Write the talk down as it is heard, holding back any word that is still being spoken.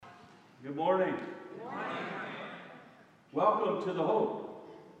Good morning. Good morning. Welcome to the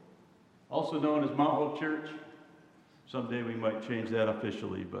Hope, also known as Mount Hope Church. Someday we might change that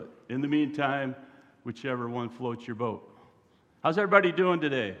officially, but in the meantime, whichever one floats your boat. How's everybody doing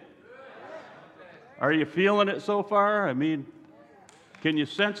today? Are you feeling it so far? I mean, can you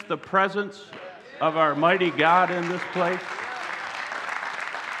sense the presence of our mighty God in this place?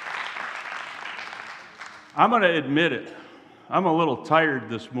 I'm going to admit it. I'm a little tired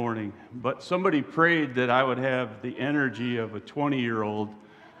this morning, but somebody prayed that I would have the energy of a 20-year-old,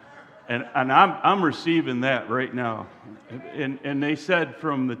 and I'm receiving that right now. And they said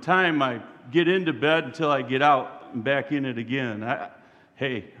from the time I get into bed until I get out and back in it again,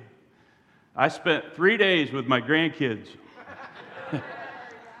 I spent 3 days with my grandkids.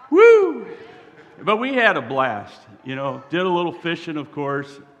 Woo! But we had a blast, did a little fishing, of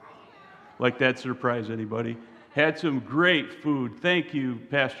course, like that surprised anybody. Had some great food. Thank you,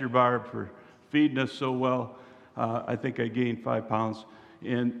 Pastor Barb, for feeding us so well. I think I gained 5 pounds.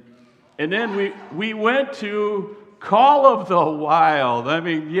 And then we went to Call of the Wild. I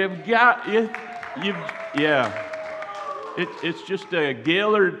mean, it's just a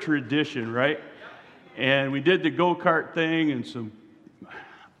Gaylord tradition, right? And we did the go-kart thing and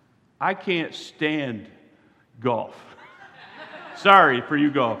I can't stand golf. Sorry for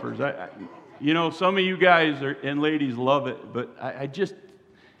you golfers. Some of you guys and ladies love it, but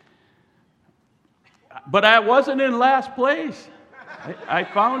but I wasn't in last place. I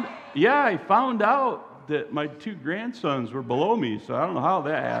found out that my 2 grandsons were below me, so I don't know how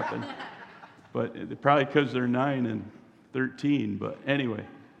that happened. But probably because they're 9 and 13. But anyway,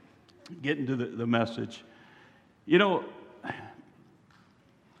 getting to the message.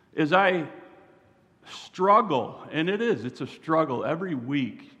 As I struggle, and it's a struggle every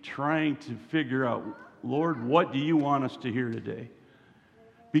week, trying to figure out, Lord, what do you want us to hear today?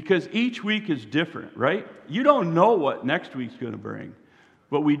 Because each week is different, right? You don't know what next week's going to bring,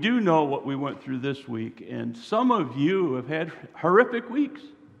 but we do know what we went through this week, and some of you have had horrific weeks.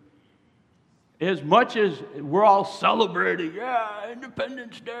 As much as we're all celebrating,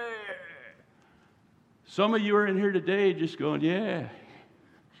 Independence Day, some of you are in here today just going, yeah.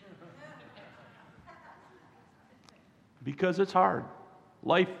 Because it's hard.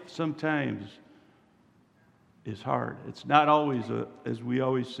 Life sometimes is hard. It's not always, as we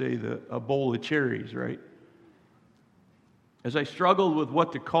always say, a bowl of cherries, right? As I struggled with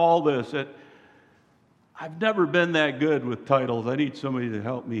what to call this, I've never been that good with titles. I need somebody to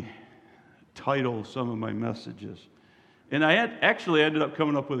help me title some of my messages. And I actually ended up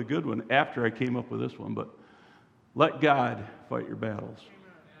coming up with a good one after I came up with this one, but let God fight your battles.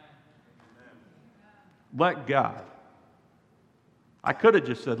 Let God. I could have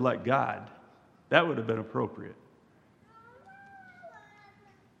just said, let God. That would have been appropriate.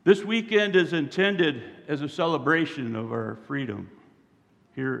 This weekend is intended as a celebration of our freedom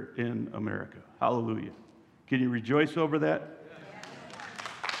here in America. Hallelujah. Can you rejoice over that?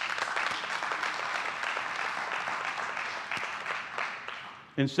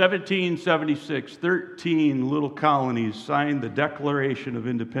 In 1776, 13 little colonies signed the Declaration of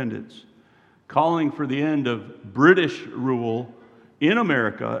Independence, calling for the end of British rule in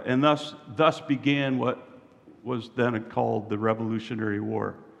America, and thus began what was then called the Revolutionary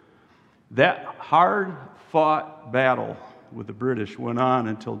War. That hard-fought battle with the British went on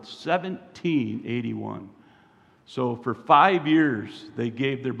until 1781. So for 5 years, they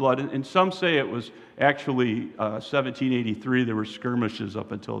gave their blood. And some say it was actually 1783. There were skirmishes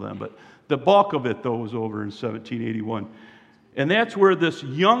up until then. But the bulk of it, though, was over in 1781. And that's where this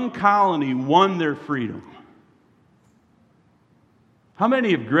young colony won their freedom. How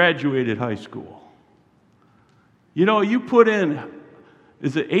many have graduated high school? You put in,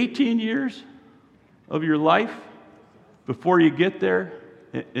 is it 18 years of your life before you get there?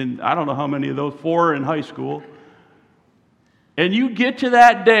 And I don't know how many of those, 4 in high school. And you get to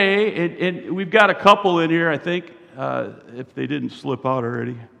that day, and we've got a couple in here, I think, if they didn't slip out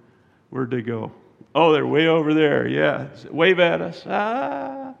already. Where'd they go? Oh, they're way over there, yeah. Wave at us.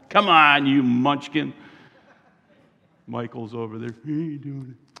 Come on, you munchkin. Michael's over there. How you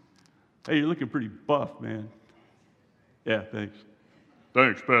doing? Hey, you're looking pretty buff, man. Yeah, thanks.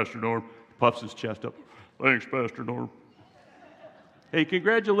 Thanks, Pastor Norm. Puffs his chest up. Thanks, Pastor Norm. Hey,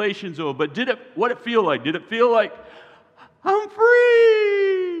 congratulations, though. But what did it feel like? Did it feel like, I'm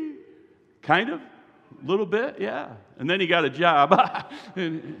free? Kind of. A little bit, yeah. And then he got a job.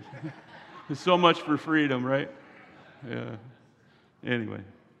 So much for freedom, right? Yeah. Anyway.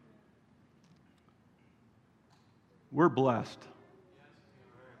 We're blessed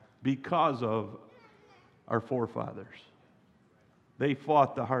because of our forefathers. they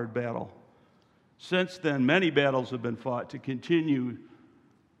fought the hard battle. Since then, many battles have been fought to continue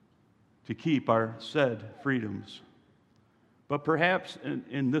to keep our said freedoms. But perhaps,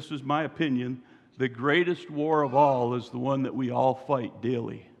 and this is my opinion, the greatest war of all is the one that we all fight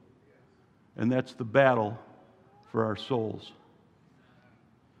daily. And that's the battle for our souls.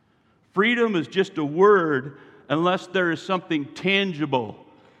 Freedom is just a word unless there is something tangible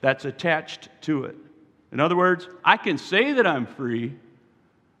that's attached to it. In other words, I can say that I'm free,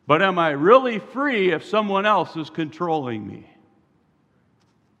 but am I really free if someone else is controlling me?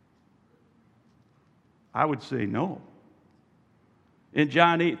 I would say no. In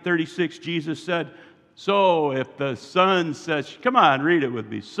John 8:36, Jesus said, so if the Son sets, come on, read it with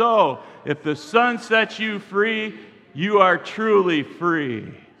me. So if the Son sets you free, you are truly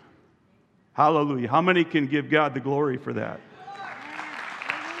free. Hallelujah. How many can give God the glory for that?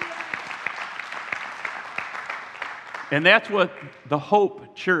 And that's what the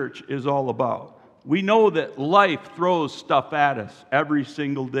Hope Church is all about. We know that life throws stuff at us every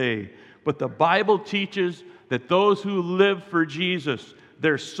single day. But the Bible teaches that those who live for Jesus,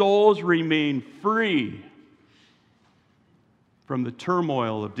 their souls remain free from the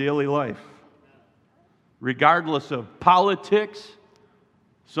turmoil of daily life. Regardless of politics,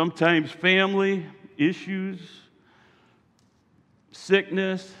 sometimes family issues,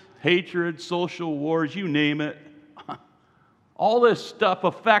 sickness, hatred, social wars, you name it. All this stuff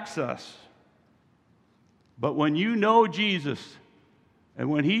affects us. But when you know Jesus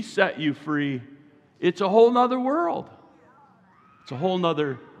and when He set you free, it's a whole nother world. It's a whole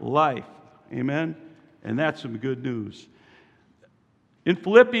nother life. Amen? And that's some good news. In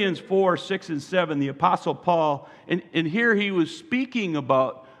Philippians 4, 6, and 7, the Apostle Paul, and here he was speaking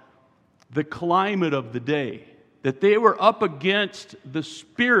about the climate of the day, that they were up against the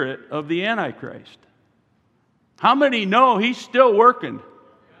spirit of the Antichrist. How many know he's still working?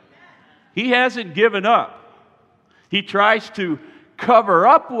 He hasn't given up. He tries to cover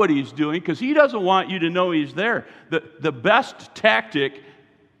up what he's doing because he doesn't want you to know he's there. The best tactic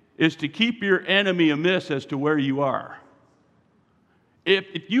is to keep your enemy amiss as to where you are.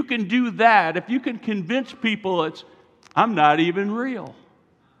 If you can do that, if you can convince people I'm not even real,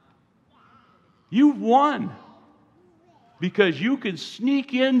 you've won. Because you can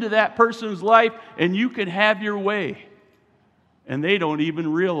sneak into that person's life and you can have your way. And they don't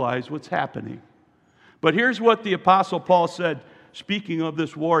even realize what's happening. But here's what the Apostle Paul said, speaking of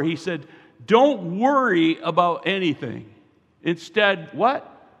this war. He said, don't worry about anything. Instead, what?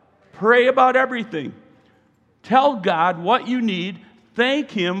 Pray about everything. Tell God what you need. Thank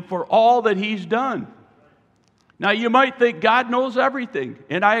Him for all that He's done. Now, you might think God knows everything,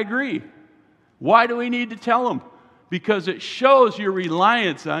 and I agree. Why do we need to tell Him? Because it shows your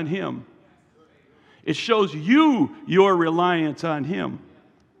reliance on Him. It shows you your reliance on Him.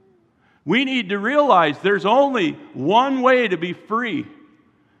 We need to realize there's only one way to be free,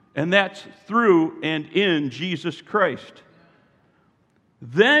 and that's through and in Jesus Christ.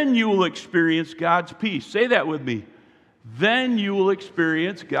 Then you will experience God's peace. Say that with me. Then you will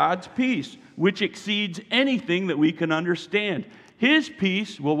experience God's peace, which exceeds anything that we can understand. His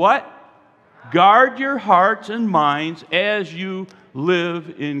peace will what? Guard your hearts and minds as you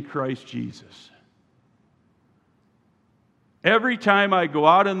live in Christ Jesus. Every time I go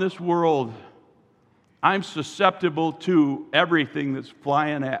out in this world, I'm susceptible to everything that's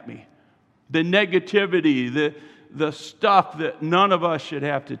flying at me. The negativity, the stuff that none of us should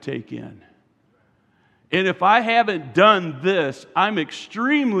have to take in. And if I haven't done this, I'm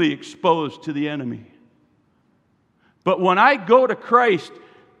extremely exposed to the enemy. But when I go to Christ,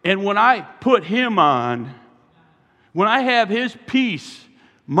 and when I put Him on, when I have His peace,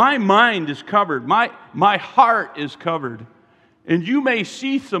 my mind is covered. My heart is covered. And you may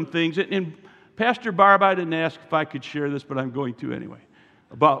see some things, and Pastor Barb, I didn't ask if I could share this, but I'm going to anyway,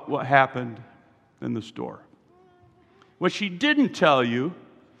 about what happened in the store. What she didn't tell you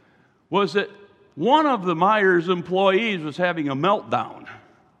was that one of the Myers employees was having a meltdown.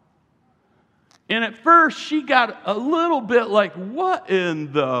 And at first, she got a little bit like, what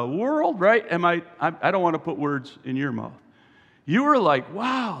in the world, right? I don't want to put words in your mouth. You were like,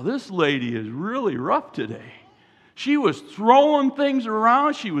 wow, this lady is really rough today. She was throwing things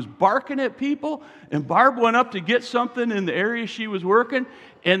around. She was barking at people. And Barb went up to get something in the area she was working,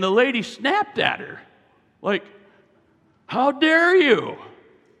 and the lady snapped at her. Like, how dare you?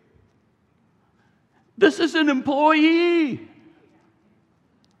 This is an employee.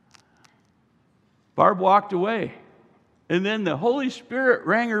 Barb walked away. And then the Holy Spirit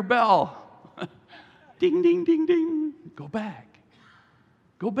rang her bell. Ding, ding, ding, ding. Go back.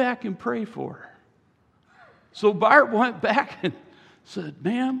 Go back and pray for her. So Barb went back and said,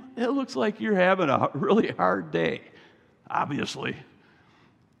 "Ma'am, it looks like you're having a really hard day, obviously."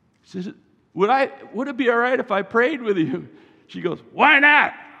 She said, would it be all right if I prayed with you? She goes, "Why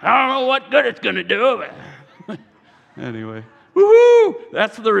not? I don't know what good it's going to do." Anyway, woohoo!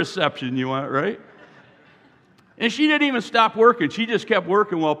 That's the reception you want, right? And she didn't even stop working. She just kept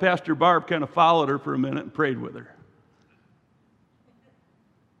working while Pastor Barb kind of followed her for a minute and prayed with her.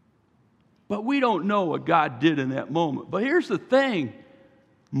 But we don't know what God did in that moment. But here's the thing.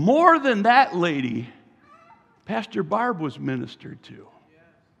 More than that lady, Pastor Barb was ministered to.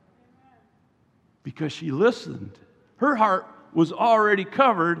 Because she listened. Her heart was already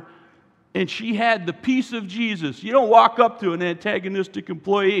covered, and she had the peace of Jesus. You don't walk up to an antagonistic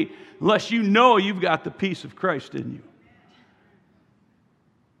employee unless you know you've got the peace of Christ in you.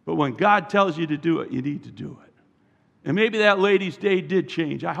 But when God tells you to do it, you need to do it. And maybe that lady's day did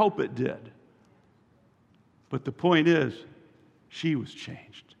change. I hope it did. But the point is, she was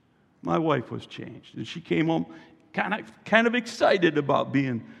changed. My wife was changed. And she came home kind of excited about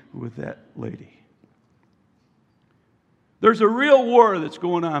being with that lady. There's a real war that's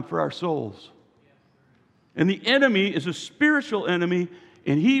going on for our souls. And the enemy is a spiritual enemy,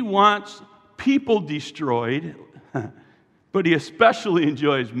 and he wants people destroyed, but he especially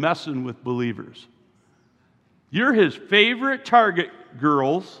enjoys messing with believers. You're his favorite target,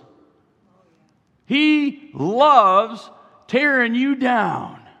 girls. He loves tearing you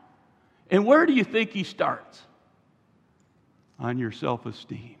down. And where do you think he starts? On your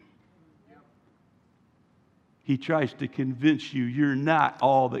self-esteem. He tries to convince you you're not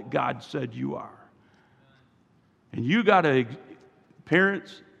all that God said you are. And you got to,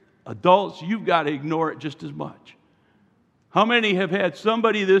 parents, adults, you've got to ignore it just as much. How many have had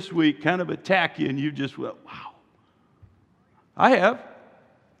somebody this week kind of attack you and you just went, wow? I have.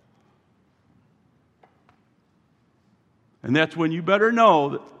 And that's when you better know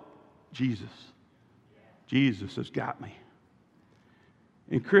that Jesus has got me.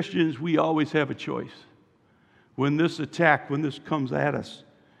 And Christians, we always have a choice. When this comes at us,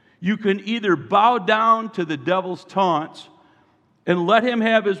 you can either bow down to the devil's taunts and let him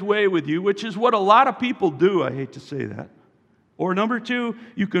have his way with you, which is what a lot of people do. I hate to say that. Or number two,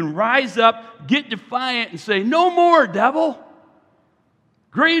 you can rise up, get defiant, and say, "No more, devil.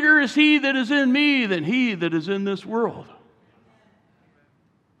 Greater is he that is in me than he that is in this world."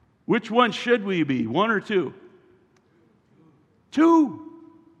 Which one should we be? One or two? Two.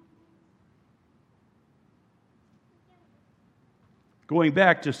 Going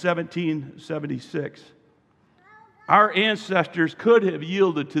back to 1776, our ancestors could have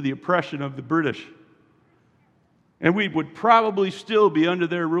yielded to the oppression of the British. And we would probably still be under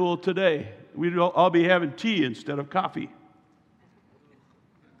their rule today. We'd all be having tea instead of coffee.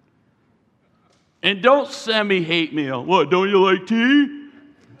 And don't send me hate mail. What, don't you like tea?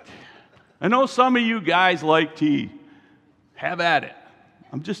 I know some of you guys like tea. Have at it.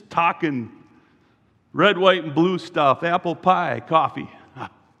 I'm just talking red, white, and blue stuff, apple pie, coffee.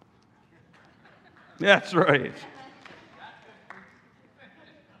 That's right.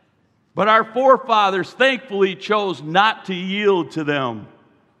 But our forefathers thankfully chose not to yield to them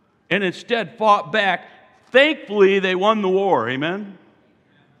and instead fought back. Thankfully, they won the war. Amen?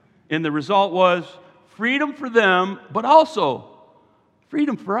 And the result was freedom for them, but also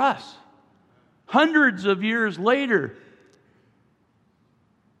freedom for us. Hundreds of years later.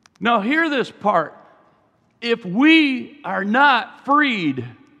 Now, hear this part. If we are not freed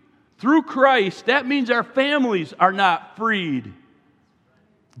through Christ, that means our families are not freed.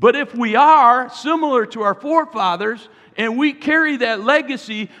 But if we are, similar to our forefathers, and we carry that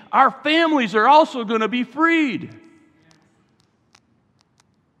legacy, our families are also going to be freed.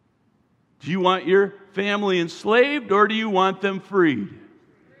 Do you want your family enslaved, or do you want them freed?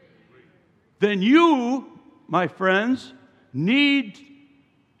 Then you, my friends, need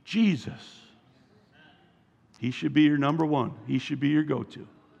Jesus. He should be your number one. He should be your go-to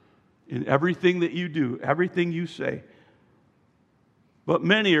in everything that you do, everything you say. But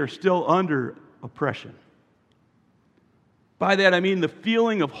many are still under oppression. By that I mean the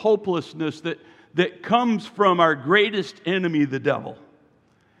feeling of hopelessness that comes from our greatest enemy, the devil.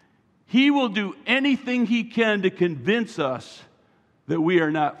 He will do anything he can to convince us that we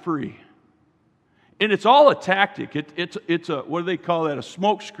are not free. And it's all a tactic. It's a, what do they call that, a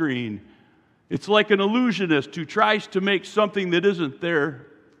smoke screen. It's like an illusionist who tries to make something that isn't there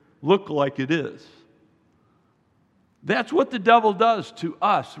look like it is. That's what the devil does to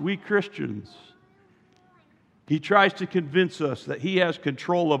us, we Christians. He tries to convince us that he has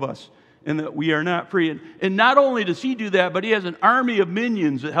control of us and that we are not free. And not only does he do that, but he has an army of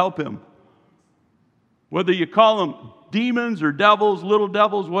minions that help him. Whether you call them demons or devils, little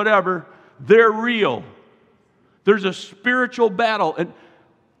devils, whatever, they're real. There's a spiritual battle. And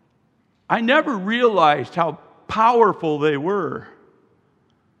I never realized how powerful they were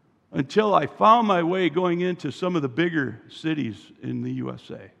until I found my way going into some of the bigger cities in the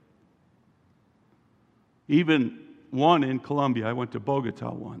USA. Even one in Colombia. I went to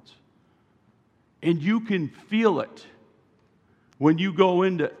Bogota once. And you can feel it when you go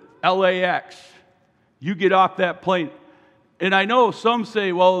into LAX. You get off that plane. And I know some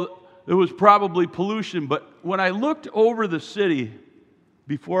say, well, it was probably pollution. But when I looked over the city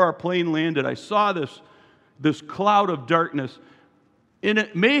before our plane landed, I saw this cloud of darkness. And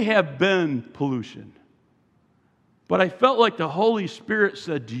it may have been pollution. But I felt like the Holy Spirit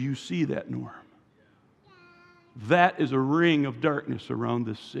said, do you see that, Norm? That is a ring of darkness around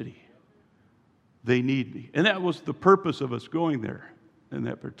this city. They need me. And that was the purpose of us going there in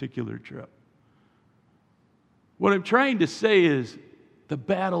that particular trip. What I'm trying to say is the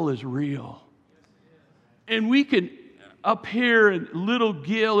battle is real. And we can, up here in Little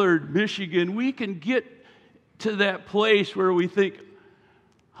Gaylord, Michigan, we can get to that place where we think,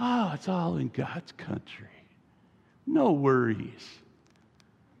 it's all in God's country. No worries.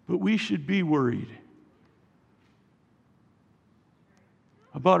 But we should be worried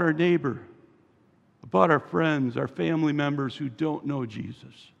about our neighbor, about our friends, our family members who don't know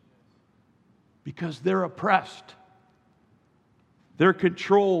Jesus. Because they're oppressed. They're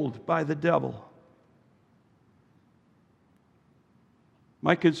controlled by the devil.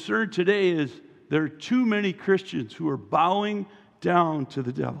 My concern today is there are too many Christians who are bowing down to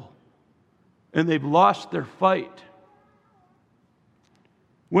the devil. And they've lost their fight.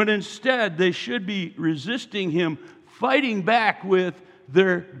 When instead they should be resisting him, fighting back with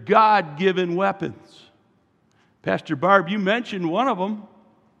their God-given weapons. Pastor Barb, you mentioned one of them.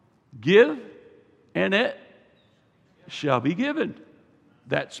 Give, and it shall be given.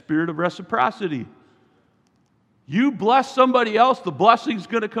 That spirit of reciprocity. You bless somebody else, the blessing's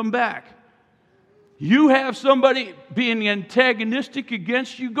going to come back. You have somebody being antagonistic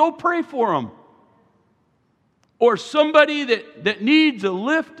against you, go pray for them. Or somebody that needs a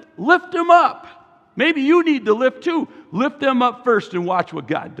lift, lift them up. Maybe you need to lift too. Lift them up first and watch what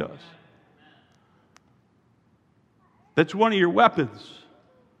God does. That's one of your weapons.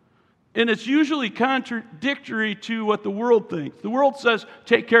 And it's usually contradictory to what the world thinks. The world says,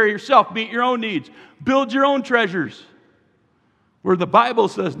 take care of yourself, meet your own needs, build your own treasures. Where the Bible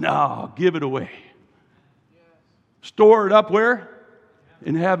says, no, give it away. Store it up where?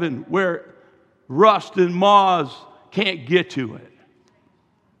 In heaven, where rust and moths can't get to it.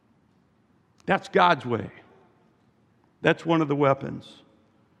 That's God's way. That's one of the weapons.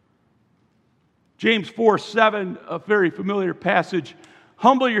 James 4:7, a very familiar passage.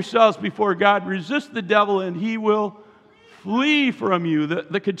 Humble yourselves before God, resist the devil, and he will flee from you.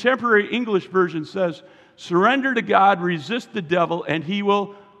 The contemporary English version says, surrender to God, resist the devil, and he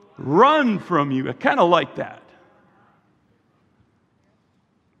will run from you. I kind of like that.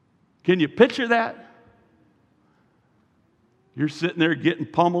 Can you picture that? You're sitting there getting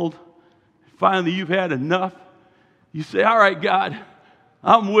pummeled. Finally, you've had enough. You say, all right, God,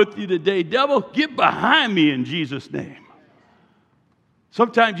 I'm with you today. Devil, get behind me in Jesus' name.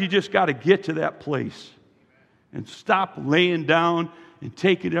 Sometimes you just got to get to that place and stop laying down and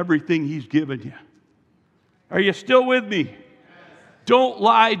taking everything he's given you. Are you still with me? Don't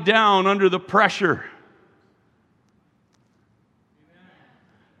lie down under the pressure.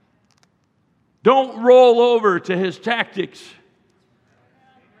 Don't roll over to his tactics.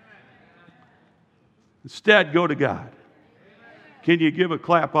 Instead, go to God. Can you give a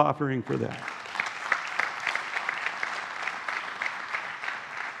clap offering for that?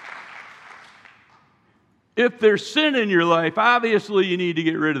 If there's sin in your life, obviously you need to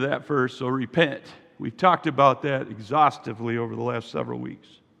get rid of that first, so repent. We've talked about that exhaustively over the last several weeks.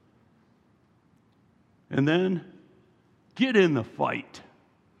 And then, get in the fight.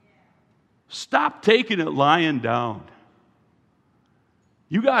 Stop taking it lying down.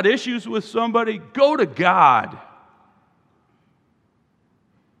 You got issues with somebody, go to God.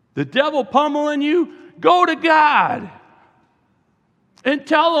 The devil pummeling you, go to God. And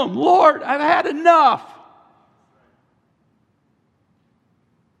tell him, Lord, I've had enough.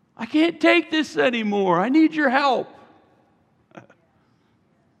 I can't take this anymore. I need your help.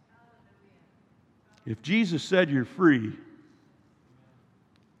 If Jesus said you're free,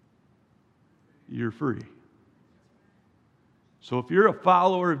 you're free. So if you're a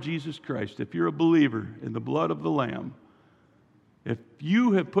follower of Jesus Christ, if you're a believer in the blood of the Lamb, if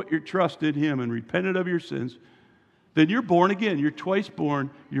you have put your trust in him and repented of your sins, then you're born again. You're twice born.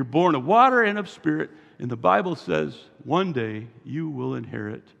 You're born of water and of spirit. And the Bible says one day you will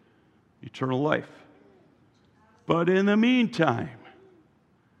inherit eternal life. But in the meantime,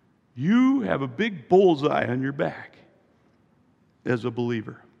 you have a big bullseye on your back as a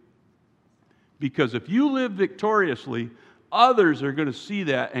believer. Because if you live victoriously, others are going to see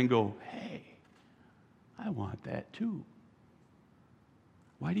that and go, hey, I want that too.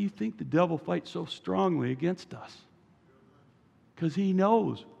 Why do you think the devil fights so strongly against us? Because he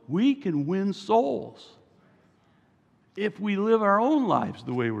knows we can win souls if we live our own lives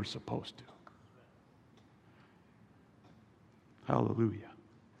the way we're supposed to. Hallelujah.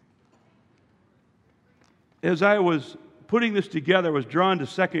 As I was putting this together, I was drawn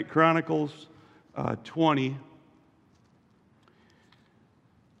to 2 Chronicles 20.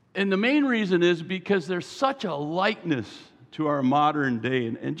 And the main reason is because there's such a likeness to our modern day.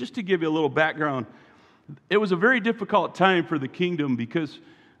 And just to give you a little background, it was a very difficult time for the kingdom because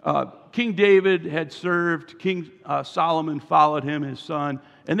King David had served, King Solomon followed him, his son,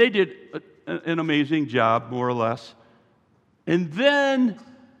 and they did an amazing job, more or less. And then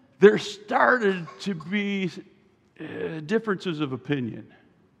there started to be differences of opinion.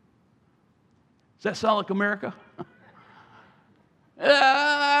 Does that sound like America?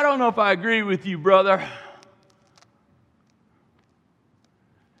 I don't know if I agree with you, brother.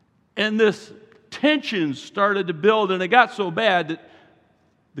 And this tension started to build, and it got so bad that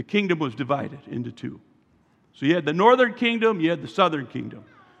the kingdom was divided into two. So you had the northern kingdom, you had the southern kingdom.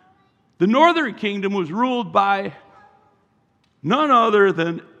 The northern kingdom was ruled by none other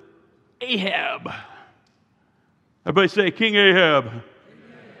than Ahab. Everybody say King Ahab.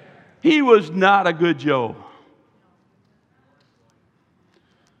 He was not a good Joe.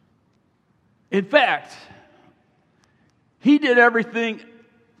 In fact, he did everything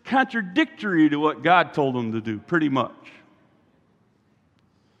contradictory to what God told him to do, pretty much.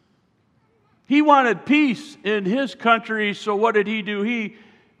 He wanted peace in his country, so what did he do? He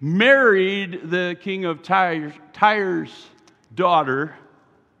married the king of Tyre's daughter.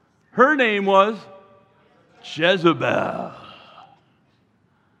 Her name was Jezebel.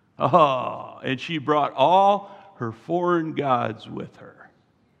 And she brought all her foreign gods with her.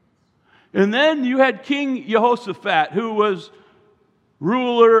 And then you had King Jehoshaphat, who was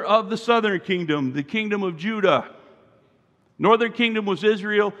ruler of the southern kingdom, the kingdom of Judah. Northern kingdom was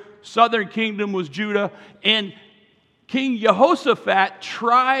Israel, southern kingdom was Judah. And King Jehoshaphat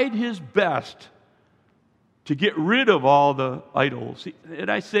tried his best to get rid of all the idols. And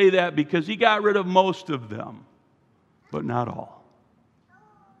I say that because he got rid of most of them, but not all.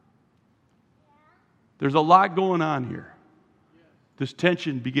 There's a lot going on here. This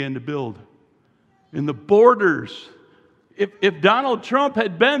tension began to build. In the borders, if Donald Trump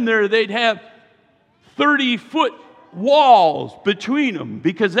had been there, they'd have 30-foot walls between them,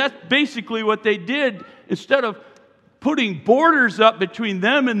 because that's basically what they did. Instead of putting borders up between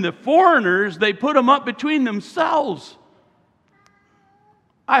them and the foreigners, they put them up between themselves.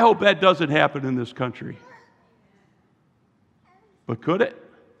 I hope that doesn't happen in this country. But could it?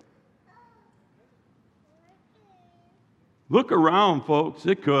 Look around, folks.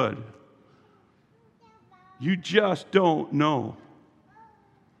 It could. You just don't know.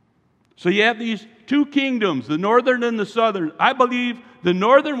 So you have these two kingdoms, the northern and the southern. I believe the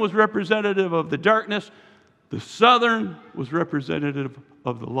northern was representative of the darkness. The southern was representative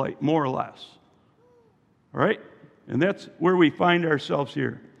of the light, more or less. All right? And that's where we find ourselves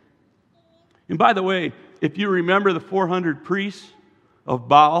here. And by the way, if you remember the 400 priests of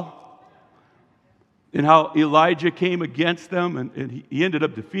Baal, and how Elijah came against them, and he ended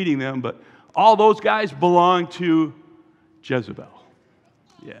up defeating them, but all those guys belonged to Jezebel.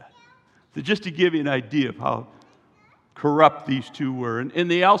 Yeah. So just to give you an idea of how corrupt these two were. And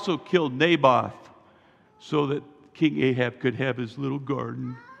they also killed Naboth so that King Ahab could have his little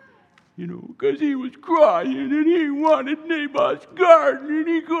garden, because he was crying and he wanted Naboth's garden and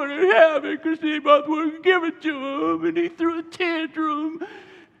he couldn't have it because Naboth wouldn't give it to him, and he threw a tantrum.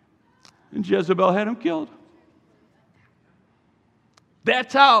 And Jezebel had him killed.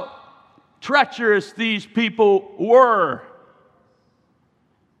 That's how treacherous these people were.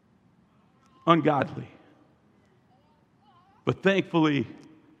 Ungodly. But thankfully,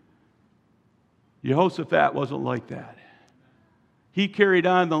 Jehoshaphat wasn't like that. He carried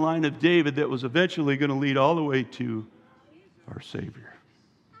on the line of David that was eventually going to lead all the way to our Savior.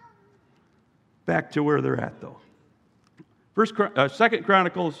 Back to where they're at, though. 2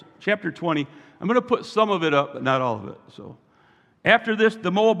 Chronicles chapter 20. I'm going to put some of it up, but not all of it. So, after this, the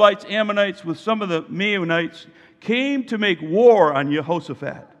Moabites, Ammonites, with some of the Meunites, came to make war on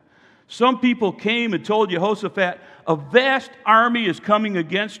Jehoshaphat. Some people came and told Jehoshaphat, "A vast army is coming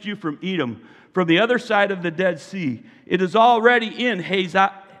against you from Edom, from the other side of the Dead Sea. It is already in Hazazon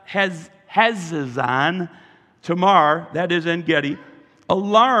Tamar, that is En-Gedi.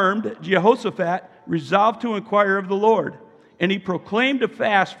 Alarmed, Jehoshaphat resolved to inquire of the Lord, and he proclaimed a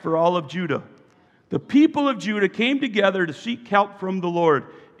fast for all of Judah. The people of Judah came together to seek help from the Lord.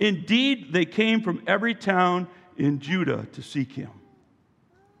 Indeed, they came from every town in Judah to seek him.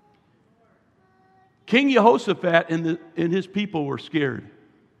 King Jehoshaphat and his people were scared.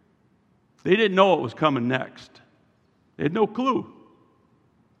 They didn't know what was coming next. They had no clue.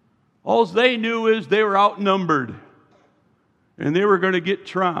 All they knew is they were outnumbered, and they were going to get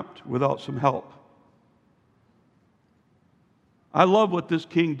trumped without some help. I love what this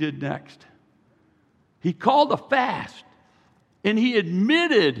king did next. He called a fast, and he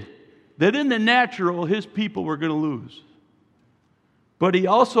admitted that in the natural, his people were going to lose. But he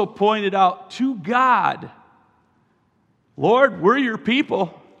also pointed out to God, Lord, we're your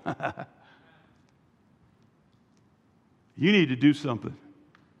people. You need to do something.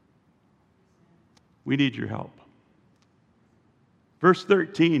 We need your help. Verse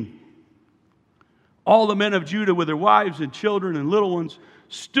 13. All the men of Judah with their wives and children and little ones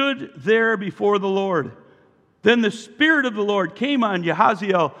stood there before the Lord. Then the Spirit of the Lord came on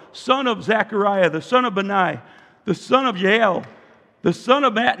Yahaziel, son of Zechariah, the son of Benai, the son of Jael, the son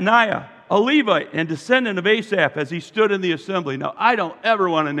of Mattaniah, a Levite and descendant of Asaph, as he stood in the assembly. Now, I don't ever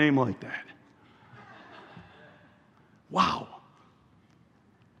want a name like that. Wow.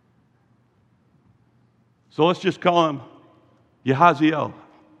 So let's just call him Yahaziel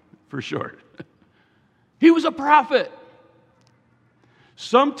for short. He was a prophet.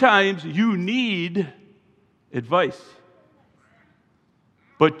 Sometimes you need advice,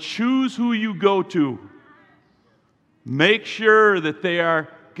 but choose who you go to. Make sure that they are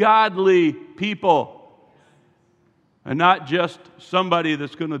godly people and not just somebody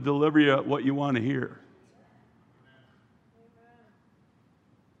that's going to deliver you what you want to hear.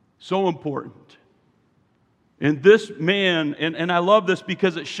 So important. And this man, and I love this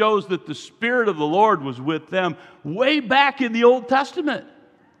because it shows that the Spirit of the Lord was with them way back in the Old Testament.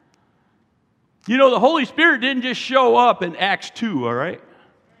 You know, the Holy Spirit didn't just show up in Acts 2, all right?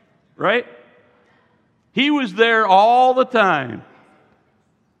 Right? He was there all the time.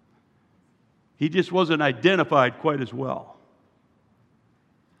 He just wasn't identified quite as well.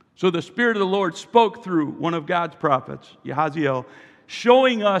 So the Spirit of the Lord spoke through one of God's prophets, Yahaziel,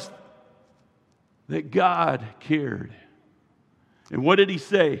 showing us that God cared. And what did he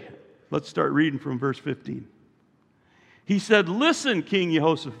say? Let's start reading from verse 15. He said, "Listen, King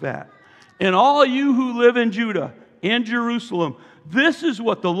Jehoshaphat, and all you who live in Judah and Jerusalem, this is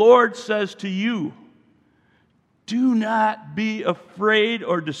what the Lord says to you. Do not be afraid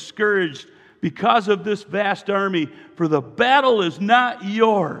or discouraged because of this vast army, for the battle is not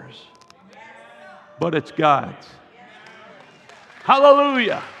yours, but it's God's."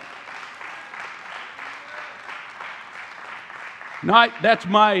 Hallelujah. That's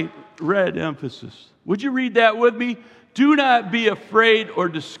my red emphasis. Would you read that with me? Do not be afraid or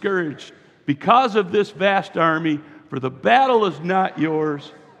discouraged because of this vast army, for the battle is not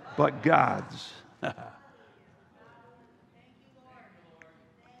yours, but God's.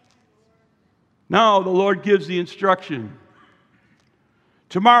 Now the Lord gives the instruction.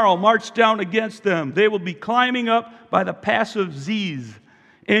 Tomorrow, march down against them. They will be climbing up by the pass of Ziz,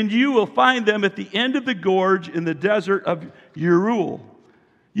 and you will find them at the end of the gorge in the desert of Jeruel.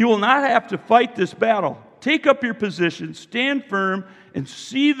 You will not have to fight this battle. Take up your position, stand firm, and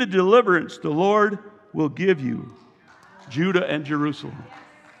see the deliverance the Lord will give you, Judah and Jerusalem.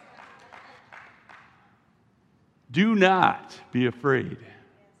 Do not be afraid.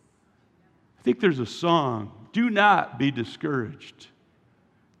 I think there's a song, do not be discouraged.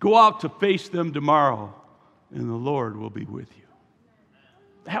 Go out to face them tomorrow, and the Lord will be with you.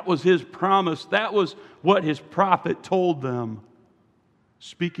 That was his promise. That was what his prophet told them,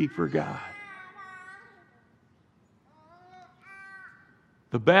 speaking for God.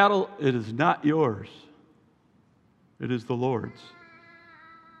 The battle, it is not yours. It is the Lord's.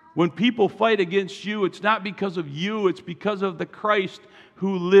 When people fight against you, it's not because of you, it's because of the Christ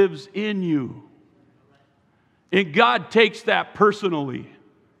who lives in you. And God takes that personally.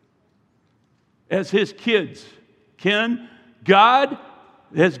 As his kids, Ken, God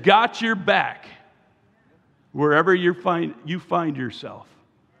has got your back wherever you find yourself,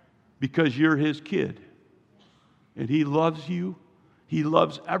 because you're his kid. And he loves you. He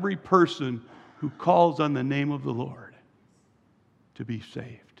loves every person who calls on the name of the Lord to be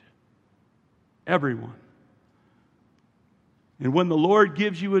saved. Everyone. And when the Lord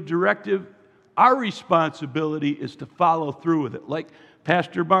gives you a directive, Our responsibility is to follow through with it, like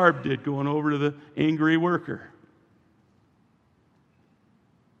Pastor Barb did going over to the angry worker.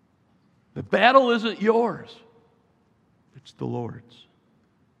 The battle isn't yours. It's the Lord's.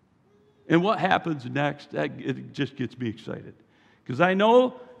 And what happens next, it just gets me excited. Because I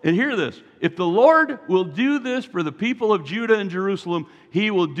know, and hear this, if the Lord will do this for the people of Judah and Jerusalem,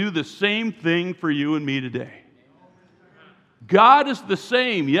 He will do the same thing for you and me today. God is the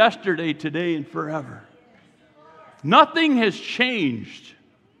same yesterday, today, and forever. Nothing has changed.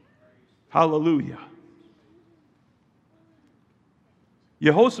 Hallelujah.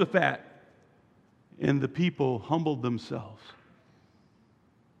 Jehoshaphat and the people humbled themselves.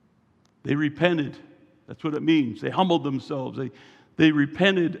 They repented. That's what it means. They humbled themselves. They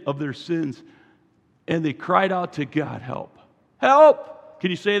repented of their sins. And they cried out to God, help. Help!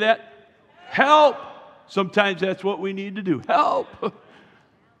 Can you say that? Help! Sometimes that's what we need to do. Help!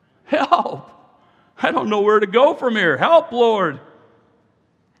 Help! I don't know where to go from here. Help, Lord!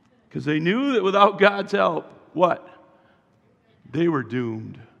 Because they knew that without God's help, what? They were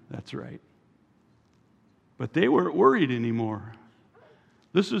doomed. That's right. But they weren't worried anymore.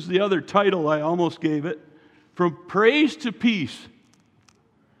 This is the other title I almost gave it. From praise to peace.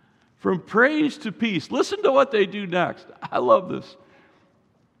 From praise to peace. Listen to what they do next. I love this.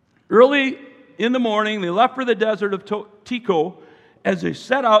 Early in the morning, they left for the desert of Tekoa. As they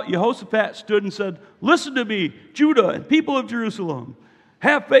set out, Jehoshaphat stood and said, listen to me, Judah and people of Jerusalem.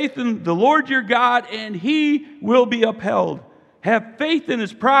 Have faith in the Lord your God, and He will be upheld. Have faith in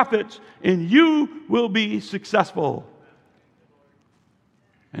His prophets, and you will be successful.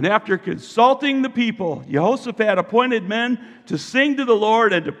 And after consulting the people, Jehoshaphat appointed men to sing to the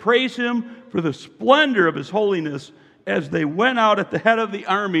Lord and to praise Him for the splendor of His holiness as they went out at the head of the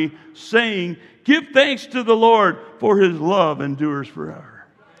army, saying, give thanks to the Lord, for His love endures forever.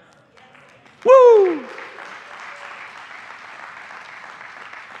 Woo!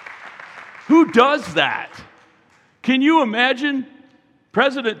 Who does that? Can you imagine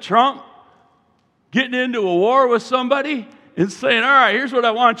President Trump getting into a war with somebody and saying, all right, here's what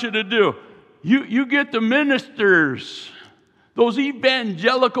I want you to do. You get the ministers, those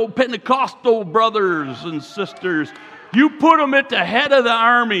evangelical Pentecostal brothers and sisters, you put them at the head of the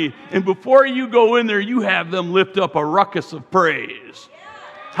army, and before you go in there, you have them lift up a ruckus of praise.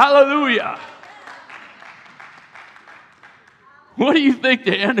 Hallelujah. What do you think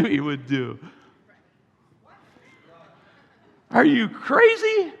the enemy would do? Are you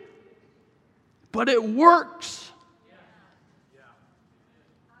crazy? But it works.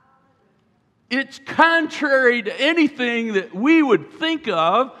 It's contrary to anything that we would think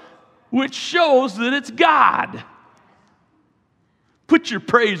of, which shows that it's God. Put your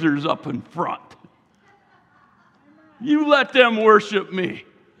praisers up in front. You let them worship me.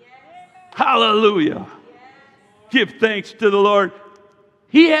 Hallelujah. Give thanks to the Lord.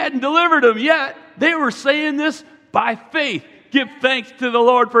 He hadn't delivered them yet. They were saying this by faith. Give thanks to the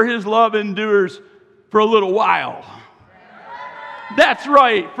Lord, for His love endures for a little while. That's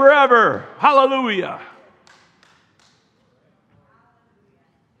right, forever. Hallelujah.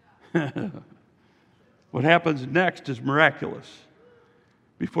 What happens next is miraculous.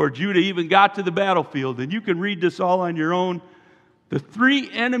 Before Judah even got to the battlefield, and you can read this all on your own, the three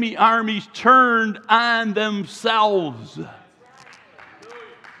enemy armies turned on themselves.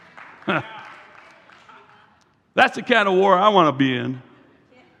 That's the kind of war I want to be in.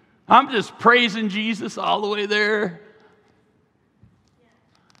 I'm just praising Jesus all the way there.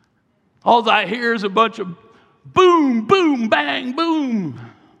 All I hear is a bunch of boom, boom, bang, boom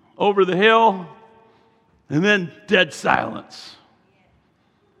over the hill, and then dead silence.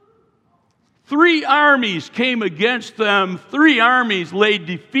 3 armies came against them. 3 armies lay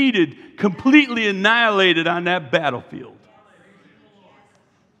defeated, completely annihilated on that battlefield.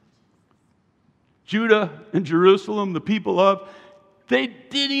 Judah and Jerusalem, the people of, they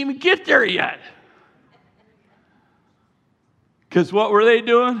didn't even get there yet. Because what were they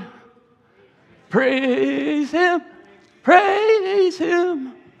doing? Praise Him, praise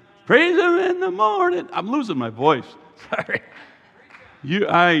Him, praise Him in the morning. I'm losing my voice. Sorry.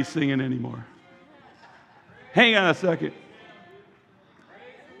 I ain't singing anymore. Hang on a second.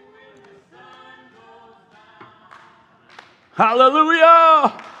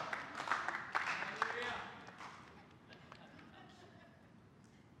 Hallelujah!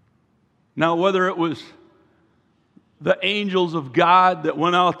 Now, whether it was the angels of God that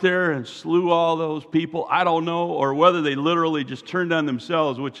went out there and slew all those people, I don't know, or whether they literally just turned on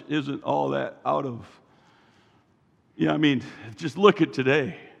themselves, which isn't all that out of, just look at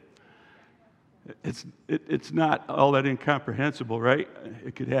today. It's not all that incomprehensible, right?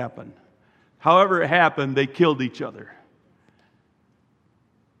 It could happen. however it happened, they killed each other.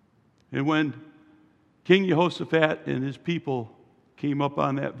 And when King Jehoshaphat and his people came up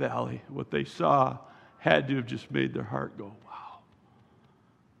on that valley, what they saw had to have just made their heart go, wow,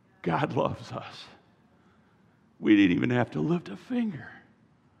 God loves us. We didn't even have to lift a finger.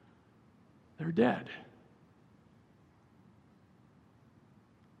 They're dead.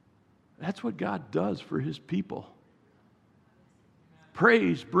 That's what God does for his people.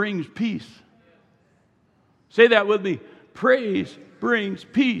 Praise brings peace. Say that with me. Praise brings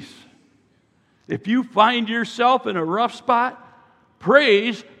peace. If you find yourself in a rough spot,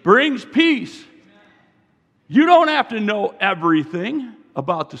 praise brings peace. You don't have to know everything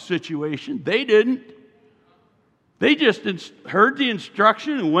about the situation. They didn't. They just heard the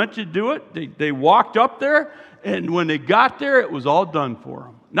instruction and went to do it. They walked up there, and when they got there, it was all done for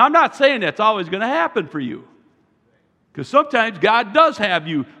them. Now, I'm not saying that's always going to happen for you, because sometimes God does have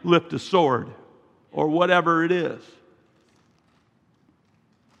you lift a sword or whatever it is.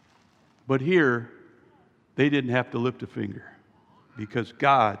 But here, they didn't have to lift a finger because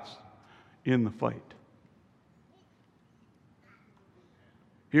God's in the fight.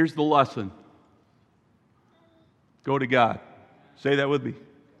 Here's the lesson. Go to God. Say that with me.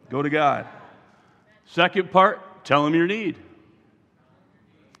 Go to God. Second part, tell him your need.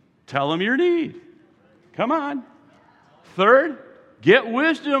 Tell him your need. Come on. Third, get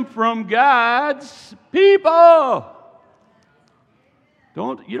wisdom from God's people.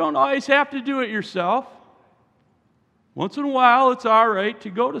 You don't always have to do it yourself. Once in a while, it's all right to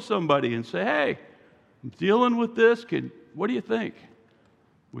go to somebody and say, hey, I'm dealing with this. What do you think?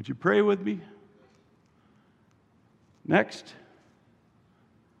 Would you pray with me? Next,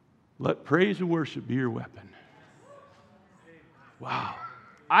 let praise and worship be your weapon. Wow.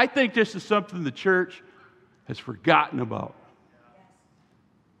 I think this is something the church has forgotten about.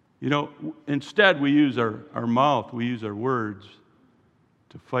 You know, instead we use our mouth, we use our words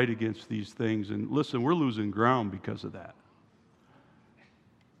to fight against these things. And listen, we're losing ground because of that.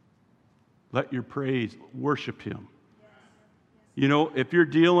 Let your praise worship him. You know, if you're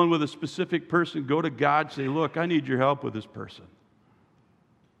dealing with a specific person, go to God, say, look, I need your help with this person.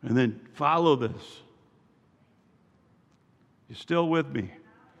 And then follow this. You still with me?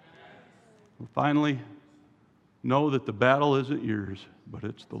 And finally, know that the battle isn't yours, but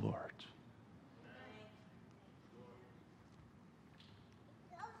it's the Lord's.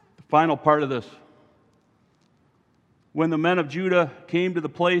 The final part of this. When the men of Judah came to the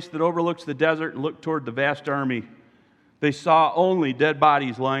place that overlooks the desert and looked toward the vast army, they saw only dead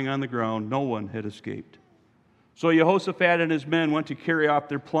bodies lying on the ground. No one had escaped. So Jehoshaphat and his men went to carry off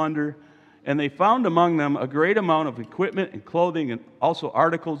their plunder, and they found among them a great amount of equipment and clothing and also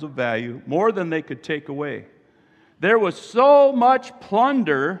articles of value, more than they could take away. There was so much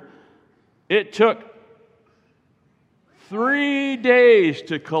plunder, it took 3 days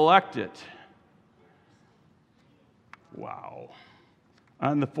to collect it. Wow.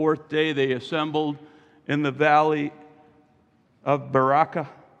 On the fourth day, they assembled in the valley of Barakah,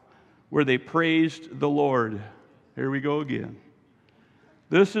 where they praised the Lord. Here we go again.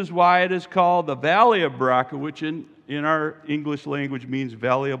 This is why it is called the Valley of Barakah, which in our English language means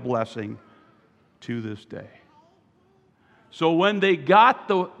Valley of Blessing to this day. So when they got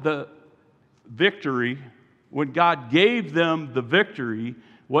the victory, when God gave them the victory,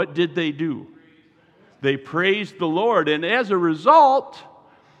 what did they do? They praised the Lord. And as a result,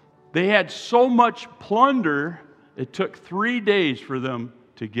 they had so much plunder, it took 3 days for them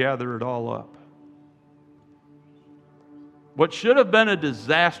to gather it all up. What should have been a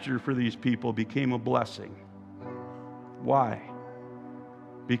disaster for these people became a blessing. Why?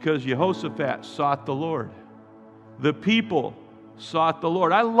 Because Jehoshaphat sought the Lord. The people sought the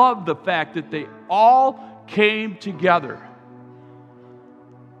Lord. I love the fact that they all came together.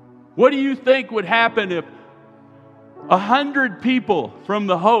 What do you think would happen if 100 people from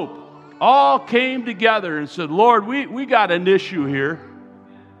the Hope all came together and said, Lord, we got an issue here.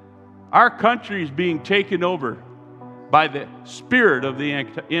 Our country is being taken over by the spirit of the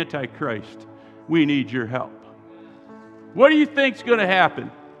Antichrist. We need your help. What do you think is going to happen?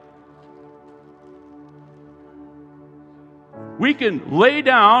 We can lay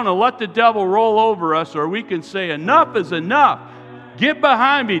down and let the devil roll over us, or we can say, enough is enough. Get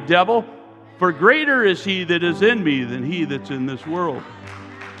behind me, devil, for greater is he that is in me than he that's in this world.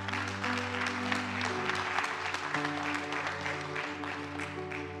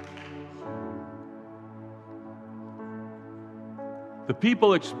 The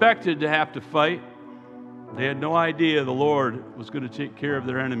people expected to have to fight. They had no idea the Lord was going to take care of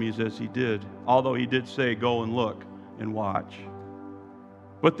their enemies as he did, although he did say, go and look and watch.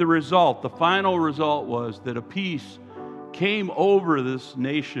 But the result, the final result was that a peace came over this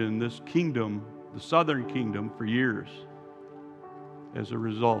nation, this kingdom, the southern kingdom, for years as a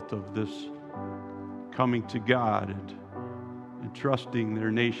result of this coming to God and entrusting their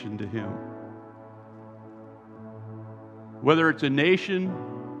nation to Him. Whether it's a nation,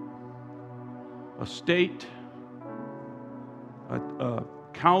 a state, a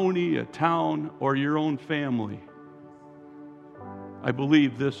county, a town, or your own family, I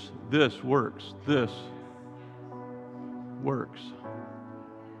believe this works. This works.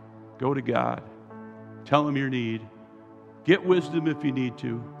 Go to God. Tell Him your need. Get wisdom if you need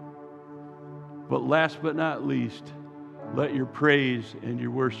to. But last but not least, let your praise and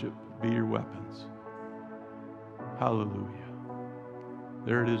your worship be your weapons. Hallelujah.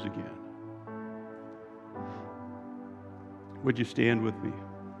 There it is again. Would you stand with me?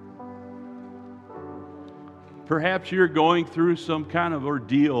 Perhaps you're going through some kind of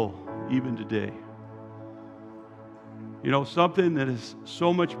ordeal even today. You know, something that is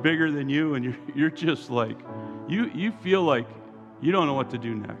so much bigger than you, and you're just like, you feel like you don't know what to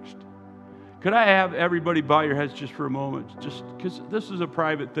do next. Could I have everybody bow your heads just for a moment? Just because this is a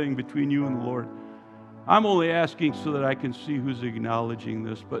private thing between you and the Lord. I'm only asking so that I can see who's acknowledging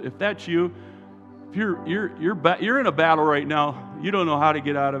this. But if that's you, if you're in a battle right now, you don't know how to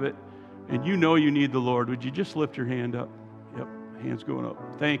get out of it, and you know you need the Lord, would you just lift your hand up? Yep, hand's going up.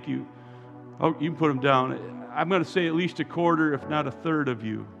 Thank you. Oh, you can put them down. I'm going to say at least a quarter, if not a third of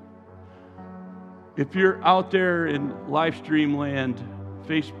you. If you're out there in live stream land,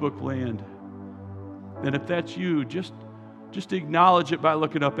 Facebook land, and if that's you, just acknowledge it by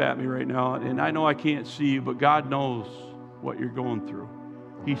looking up at me right now. And I know I can't see you, but God knows what you're going through.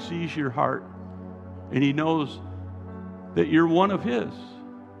 He sees your heart, and He knows that you're one of His.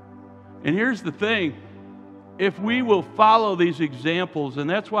 And here's the thing. If we will follow these examples, and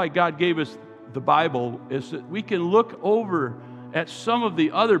that's why God gave us the Bible, is that we can look over at some of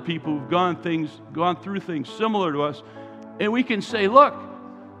the other people who've gone through things similar to us, and we can say, look,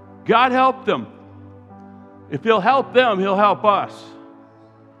 God helped them. If He'll help them, He'll help us.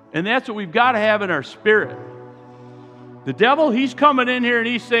 And that's what we've got to have in our spirit. The devil, he's coming in here and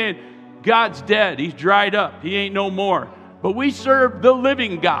he's saying, God's dead. He's dried up. He ain't no more. But we serve the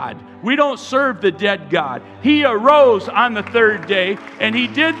living God. We don't serve the dead God. He arose on the third day, and He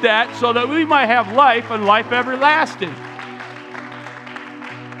did that so that we might have life and life everlasting.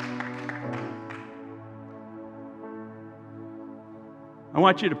 I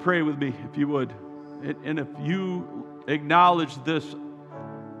want you to pray with me, if you would. And if you acknowledge this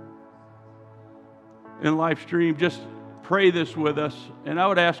in live stream, just pray this with us. And I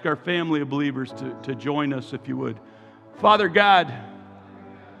would ask our family of believers to join us, if you would. Father God,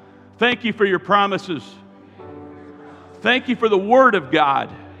 thank You for Your promises. Thank You for the Word of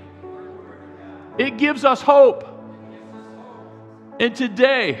God. It gives us hope. And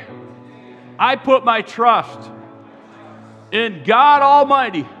today, I put my trust in God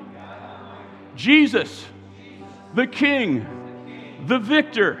Almighty, Jesus, the King, the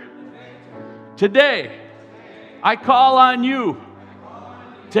victor. Today, I call on You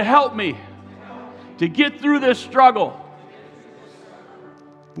to help me to get through this struggle.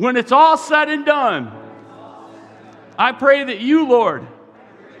 When it's all said and done, I pray that You, Lord,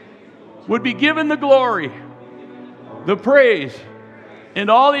 would be given the glory, the praise, and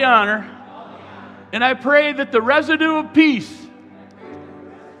all the honor. And I pray that the residue of peace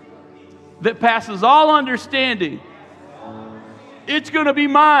that passes all understanding, it's going to be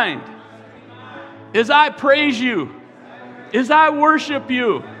mine as I praise You, as I worship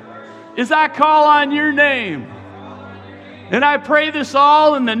You, as I call on Your name. And I pray this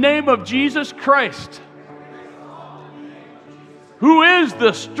all in the name of Jesus Christ, who is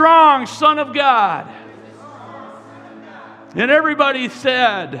the strong Son of God. And everybody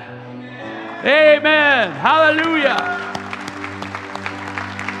said, Amen. Hallelujah.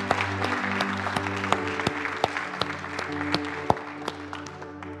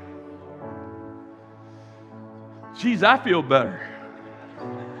 Geez, I feel better.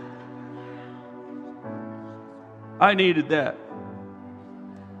 I needed that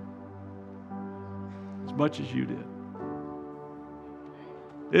as much as you did.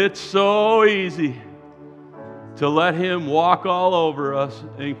 It's so easy to let Him walk all over us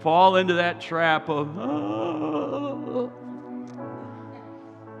and fall into that trap of,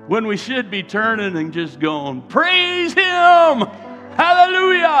 when we should be turning and just going, praise Him!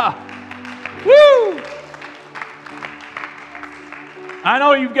 Hallelujah! Woo! I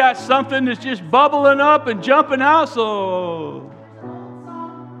know you've got something that's just bubbling up and jumping out, so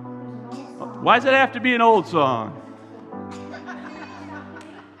why does it have to be an old song?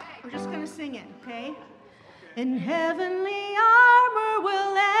 pray. In heavenly armor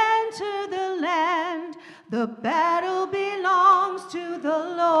we'll enter the land. The battle belongs to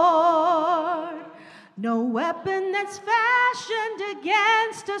the Lord. No weapon that's fashioned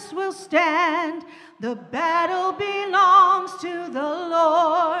against us will stand. The battle belongs to the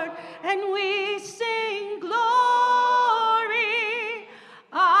Lord. And we sing glory,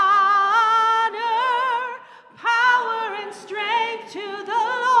 honor, power, and strength to the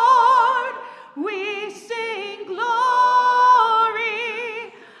Lord. We sing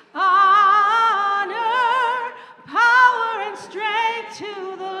glory, honor, power, and strength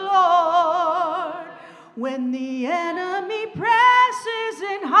to the Lord. When the enemy presses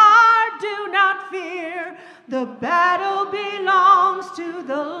in hard, do not fear. The battle belongs to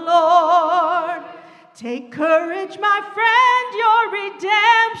the Lord. Take courage, my friend, your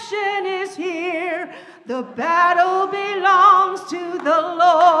redemption is here. The battle belongs to the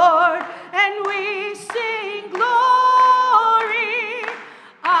Lord. And we sing glory,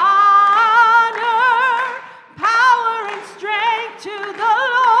 honor, power, and strength to the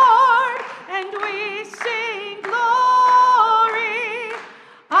Lord. And we sing glory,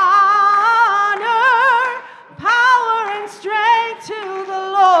 honor, power, and strength to the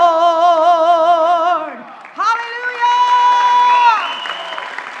Lord. Hallelujah!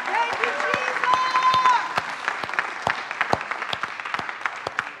 Thank you, Jesus!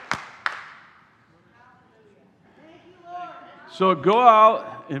 Thank you, Lord. So go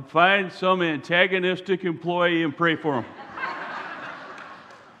out and find some antagonistic employee and pray for him.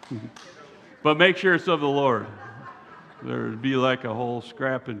 But make sure it's of the Lord. There'd be like a whole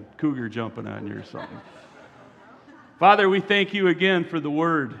scrapping cougar jumping on you or something. Father, we thank you again for the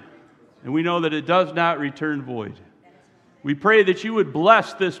word, and we know that it does not return void. We pray that you would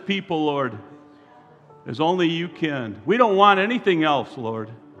bless this people, Lord, as only you can. We don't want anything else,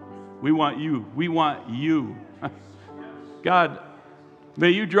 Lord. We want you. We want you. God, may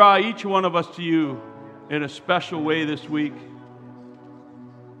you draw each one of us to you in a special way this week.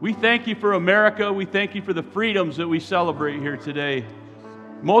 We thank you for America. We thank you for the freedoms that we celebrate here today.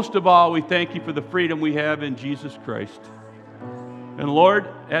 Most of all, we thank you for the freedom we have in Jesus Christ. And Lord,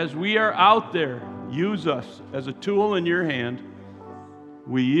 as we are out there, use us as a tool in your hand.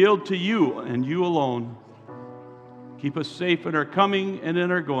 We yield to you and you alone. Keep us safe in our coming and in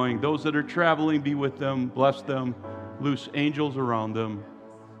our going. Those that are traveling, be with them, bless them, loose angels around them.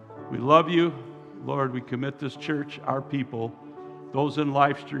 We love you. Lord, we commit this church, our people, those in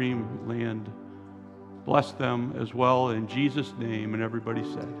live stream land. Bless them as well in Jesus' name. And everybody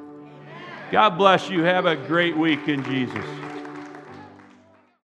said, God bless you. Have a great week in Jesus.